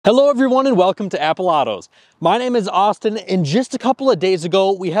Hello everyone and welcome to Apple Autos. My name is Austin and just a couple of days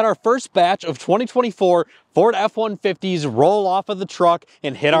ago we had our first batch of 2024 Ford F-150s roll off of the truck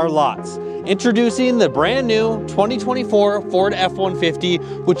and hit our lots. Introducing the brand new 2024 Ford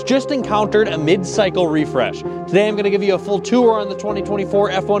F-150, which just encountered a mid-cycle refresh. Today I'm going to give you a full tour on the 2024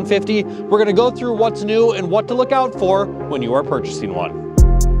 F-150. We're going to go through what's new and what to look out for when you are purchasing one.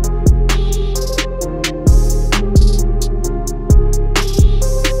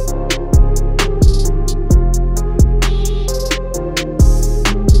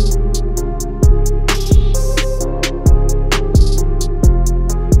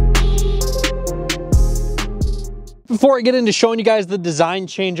 Before I get into showing you guys the design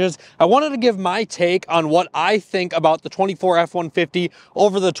changes, I wanted to give my take on what I think about the 24 F-150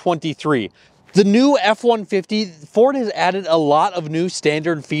 over the 23. The new F-150, Ford has added a lot of new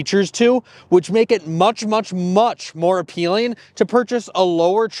standard features to, which make it much more appealing to purchase a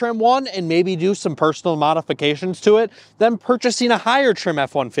lower trim one and maybe do some personal modifications to it than purchasing a higher trim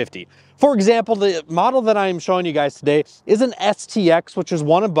F-150. For example, the model that I am showing you guys today is an STX, which is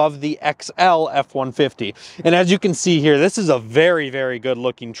one above the XL F-150. And as you can see here, this is a very good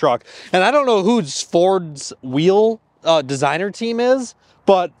looking truck. And I don't know who Ford's wheel designer team is,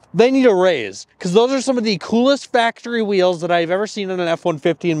 but they need a raise because those are some of the coolest factory wheels that I've ever seen on an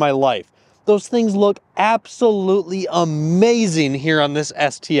F-150 in my life. Those things look absolutely amazing here on this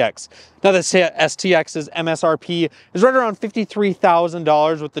STX. Now this STX's MSRP is right around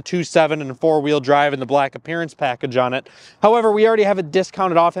 $53,000 with the 2.7 and 4-wheel drive and the black appearance package on it. However, we already have it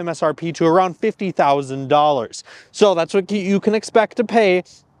discounted off MSRP to around $50,000. So that's what you can expect to pay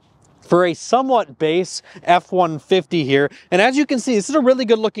for a somewhat base F-150 here. And as you can see, this is a really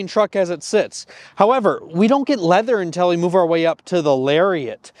good looking truck as it sits. However, we don't get leather until we move our way up to the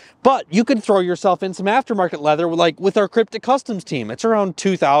Lariat. But you could throw yourself in some aftermarket leather like with our Cryptic Customs team. It's around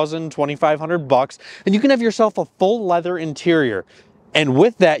 $2,000, $2,500, and you can have yourself a full leather interior. And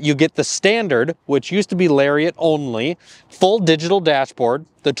with that, you get the standard, which used to be Lariat only, full digital dashboard,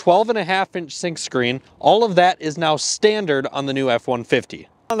 the 12.5-inch sync screen. All of that is now standard on the new F-150.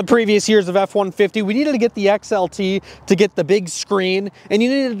 On the previous years of F-150, we needed to get the XLT to get the big screen, and you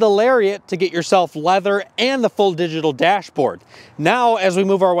needed the Lariat to get yourself leather and the full digital dashboard. Now, as we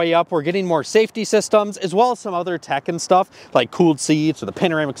move our way up, we're getting more safety systems, as well as some other tech and stuff, like cooled seats or the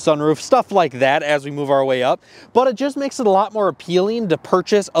panoramic sunroof, stuff like that as we move our way up. But it just makes it a lot more appealing to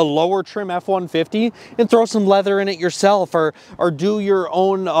purchase a lower trim F-150 and throw some leather in it yourself, or do your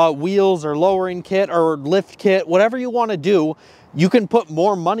own wheels or lowering kit or lift kit, whatever you want to do. You can put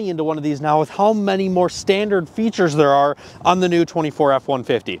more money into one of these now with how many more standard features there are on the new 24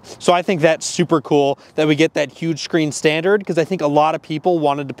 F-150. So I think that's super cool that we get that huge screen standard, because I think a lot of people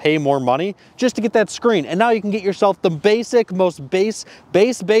wanted to pay more money just to get that screen. And now you can get yourself the basic, most base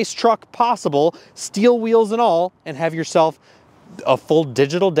truck possible, steel wheels and all, and have yourself a full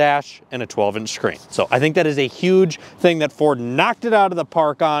digital dash and a 12-inch screen. So I think that is a huge thing that Ford knocked it out of the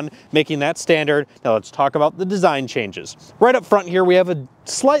park on, making that standard. Now let's talk about the design changes. Right up front here, we have a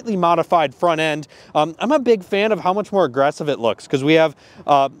slightly modified front end. I'm a big fan of how much more aggressive it looks, because we have,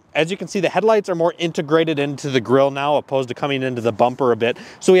 as you can see, the headlights are more integrated into the grille now, opposed to coming into the bumper a bit.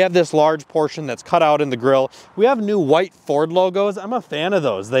 So we have this large portion that's cut out in the grille. We have new white Ford logos. I'm a fan of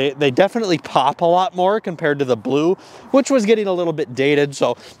those. They definitely pop a lot more compared to the blue, which was getting a little bit dated.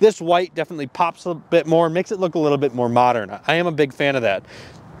 So this white definitely pops a bit more, makes it look a little bit more modern. I am a big fan of that.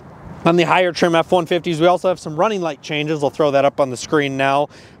 On the higher trim F-150s, we also have some running light changes. I'll throw that up on the screen now.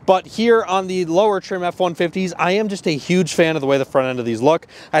 But here on the lower trim F-150s, I am just a huge fan of the way the front end of these look.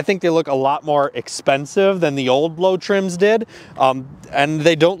 I think they look a lot more expensive than the old low trims did, and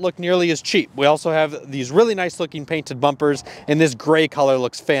they don't look nearly as cheap. We also have these really nice looking painted bumpers, and this gray color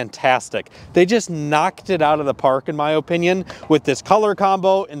looks fantastic. They just knocked it out of the park, in my opinion, with this color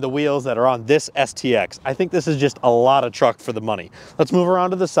combo and the wheels that are on this STX. I think this is just a lot of truck for the money. Let's move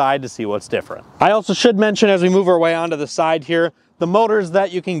around to the side to see what's different. I also should mention, as we move our way onto the side here, the motors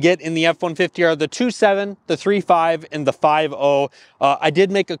that you can get in the F-150 are the 2.7, the 3.5, and the 5.0. I did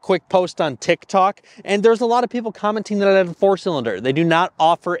make a quick post on TikTok, and there's a lot of people commenting that I have a 4-cylinder. They do not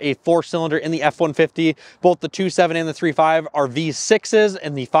offer a 4-cylinder in the F-150. Both the 2.7 and the 3.5 are V6s,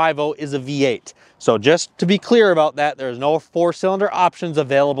 and the 5.0 is a V8. So just to be clear about that, there's no 4-cylinder options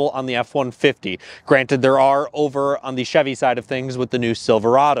available on the F-150. Granted, there are over on the Chevy side of things with the new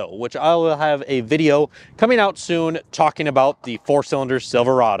Silverado, which I will have a video coming out soon talking about the 4-cylinder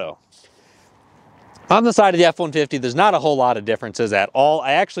Silverado. On the side of the F-150, there's not a whole lot of differences at all.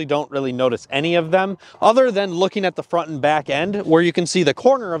 I actually don't really notice any of them other than looking at the front and back end where you can see the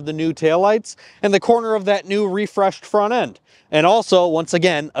corner of the new taillights and the corner of that new refreshed front end. And also, once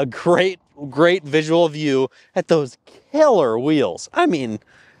again, a great visual view at those killer wheels. I mean,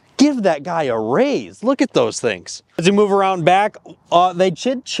 give that guy a raise. Look at those things. As you move around back, they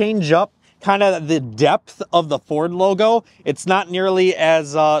should change up kind of the depth of the Ford logo. It's not nearly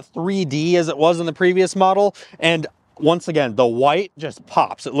as 3D as it was in the previous model. And once again, the white just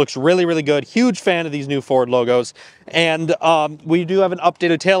pops. It looks really, really good. Huge fan of these new Ford logos. And we do have an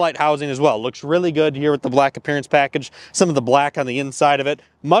updated taillight housing as well. Looks really good here with the black appearance package. Some of the black on the inside of it.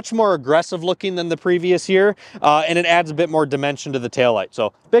 Much more aggressive looking than the previous year. And it adds a bit more dimension to the taillight.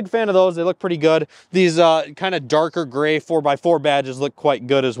 So big fan of those. They look pretty good. These kind of darker gray 4x4 badges look quite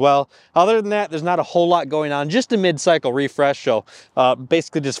good as well. Other than that, there's not a whole lot going on. Just a mid-cycle refresh. So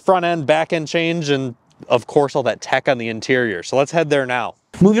basically just front end, back end change, and of course all that tech on the interior. So let's head there now.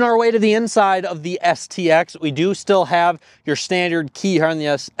 Moving our way to the inside of the STX, we do still have your standard key here on the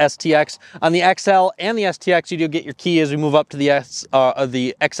STX. On the XL and the STX, you do get your key as we move up to the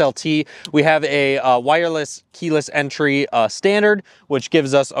XLT. We have a wireless keyless entry standard, which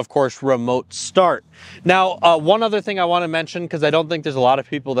gives us, of course, remote start. Now, one other thing I want to mention, because I don't think there's a lot of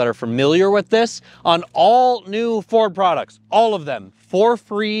people that are familiar with this, on all new Ford products, all of them, for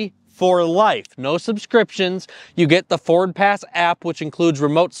free, for life, no subscriptions. You get the Ford Pass app, which includes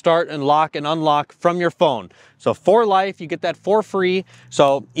remote start and lock and unlock from your phone. So for life, you get that for free.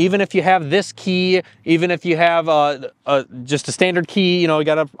 So even if you have this key, even if you have just a standard key, you know, you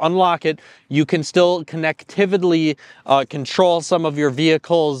got to unlock it, you can still connectively control some of your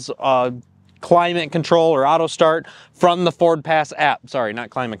vehicle's climate control or auto start from the Ford Pass app. Sorry, not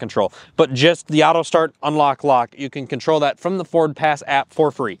climate control, but just the auto start, unlock, lock. You can control that from the Ford Pass app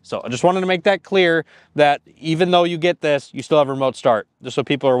for free. So I just wanted to make that clear that even though you get this, you still have remote start, just so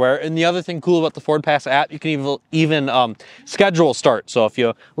people are aware. And the other thing cool about the Ford Pass app, you can even schedule start. So if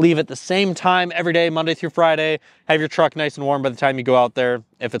you leave at the same time every day, Monday through Friday, have your truck nice and warm by the time you go out there.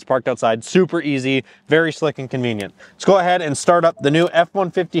 If it's parked outside, super easy, very slick and convenient. Let's go ahead and start up the new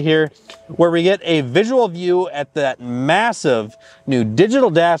F-150 here, where we get a visual view at that massive new digital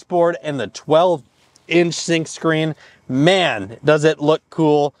dashboard and the 12-inch sync screen. Man, does it look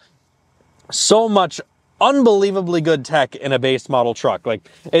cool. So much unbelievably good tech in a base model truck. Like,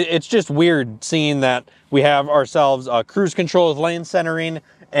 it's just weird seeing that we have ourselves cruise control with lane centering,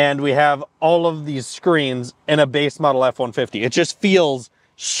 and we have all of these screens in a base model F-150. It just feels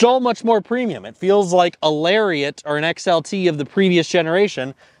so much more premium. It feels like a Lariat or an XLT of the previous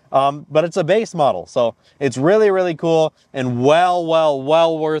generation, but it's a base model. So it's really, really cool and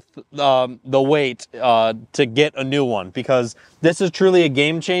well worth the wait to get a new one, because this is truly a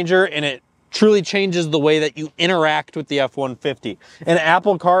game changer, and it truly changes the way that you interact with the F-150. And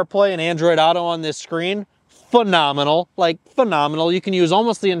Apple CarPlay and Android Auto on this screen, phenomenal, like phenomenal. You can use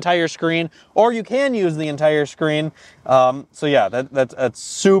almost the entire screen, or you can use the entire screen. So yeah, that's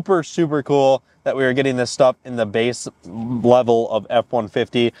super, super cool that we are getting this stuff in the base level of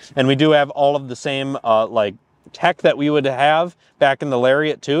F-150. And we do have all of the same like tech that we would have back in the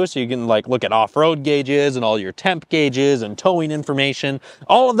Lariat too. So you can like look at off-road gauges and all your temp gauges and towing information.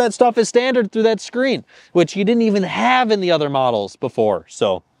 All of that stuff is standard through that screen, which you didn't even have in the other models before.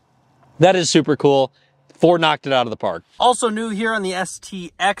 So that is super cool. Ford knocked it out of the park. Also new here on the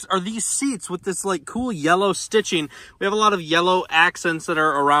STX are these seats with this like cool yellow stitching. We have a lot of yellow accents that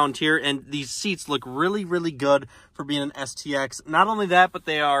are around here, and these seats look really, really good for being an STX. Not only that, but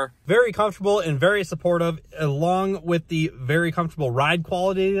they are very comfortable and very supportive, along with the very comfortable ride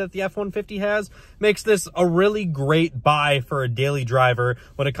quality that the F-150 has. Makes this a really great buy for a daily driver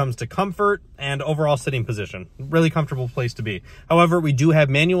when it comes to comfort and overall sitting position. Really comfortable place to be. However, we do have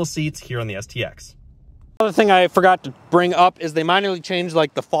manual seats here on the STX. Another thing I forgot to bring up is they minorly changed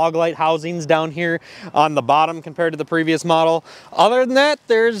like the fog light housings down here on the bottom compared to the previous model. Other than that,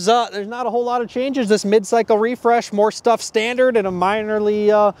 there's not a whole lot of changes. This mid-cycle refresh, more stuff standard, and a minorly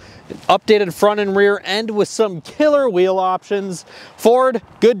updated front and rear end with some killer wheel options. Ford,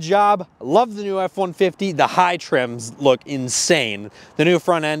 good job. Love the new F-150. The high trims look insane. The new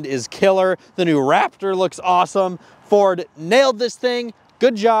front end is killer. The new Raptor looks awesome. Ford nailed this thing.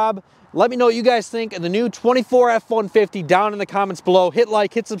 Good job. Let me know what you guys think of the new 24 F-150 down in the comments below. Hit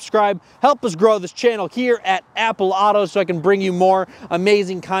like, hit subscribe, help us grow this channel here at Apple Auto so I can bring you more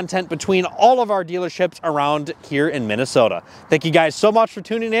amazing content between all of our dealerships around here in Minnesota. Thank you guys so much for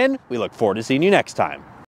tuning in. We look forward to seeing you next time.